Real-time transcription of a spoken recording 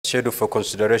scheduled for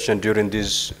consideration during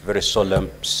this very solemn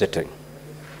sitting.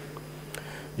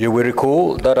 You will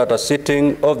recall that at a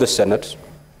sitting of the Senate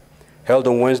held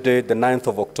on Wednesday, the 9th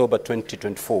of October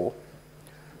 2024,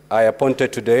 I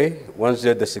appointed today,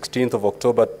 Wednesday, the 16th of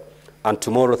October, and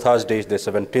tomorrow, Thursday, the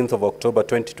 17th of October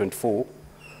 2024,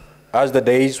 as the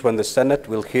days when the Senate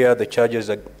will hear the charges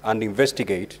and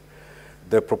investigate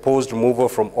the proposed removal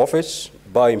from office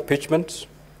by impeachment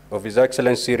of His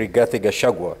Excellency Rigathi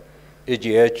Gachagua,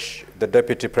 EGH, the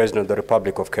Deputy President of the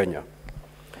Republic of Kenya.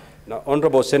 Now,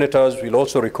 honorable senators will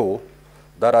also recall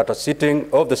that at a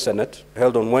sitting of the Senate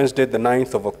held on Wednesday, the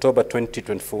 9th of October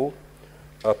 2024,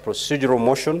 a procedural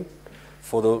motion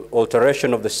for the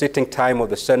alteration of the sitting time of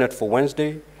the Senate for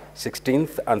Wednesday,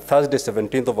 16th, and Thursday,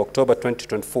 17th of October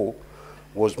 2024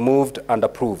 was moved and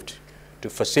approved to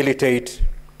facilitate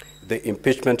the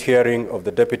impeachment hearing of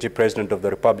the Deputy President of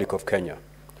the Republic of Kenya.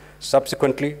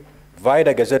 Subsequently, via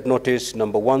the Gazette Notice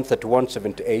number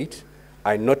 13178,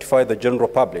 I notify the general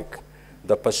public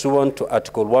that pursuant to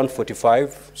Article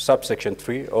 145, subsection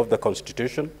 3 of the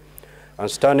Constitution,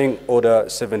 and Standing Order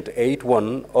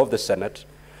 781 of the Senate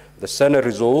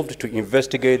resolved to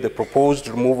investigate the proposed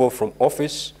removal from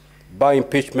office by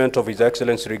impeachment of His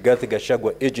Excellency Rigathi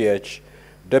Gachagua, EGH,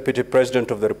 Deputy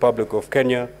President of the Republic of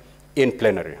Kenya, in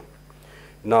plenary.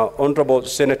 Now, honorable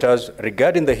senators,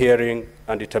 regarding the hearing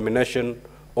and determination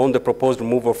on the proposed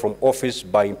removal from office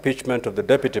by impeachment of the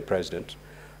Deputy President,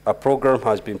 a program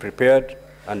has been prepared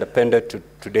and appended to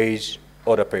today's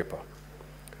order paper.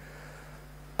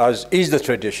 As is the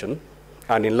tradition,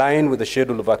 and in line with the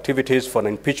schedule of activities for an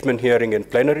impeachment hearing in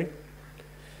plenary,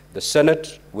 the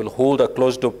Senate will hold a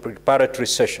closed-door preparatory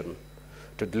session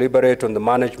to deliberate on the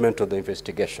management of the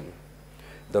investigation.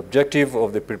 The objective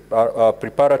of the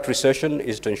preparatory session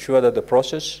is to ensure that the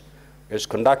process is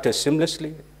conducted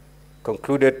seamlessly,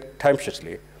 concluded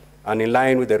timely, and in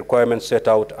line with the requirements set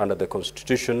out under the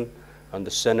Constitution and the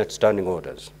Senate standing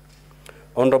orders.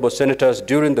 Honorable senators,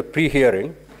 during the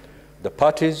pre-hearing, the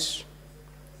parties,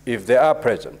 if they are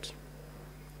present,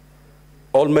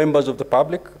 all members of the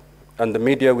public and the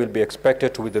media will be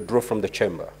expected to withdraw from the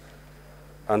chamber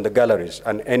and the galleries,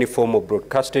 and any form of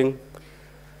broadcasting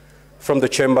from the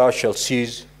chamber shall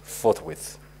cease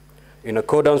forthwith. In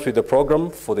accordance with the program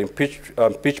for the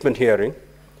impeachment hearing,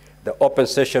 the open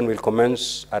session will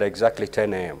commence at exactly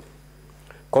 10 a.m.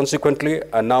 Consequently,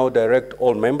 I now direct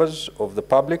all members of the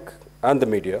public and the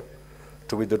media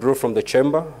to withdraw from the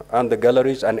chamber and the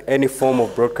galleries, and any form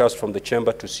of broadcast from the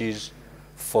chamber to cease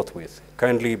forthwith.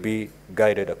 Kindly be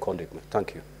guided accordingly.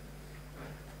 Thank you.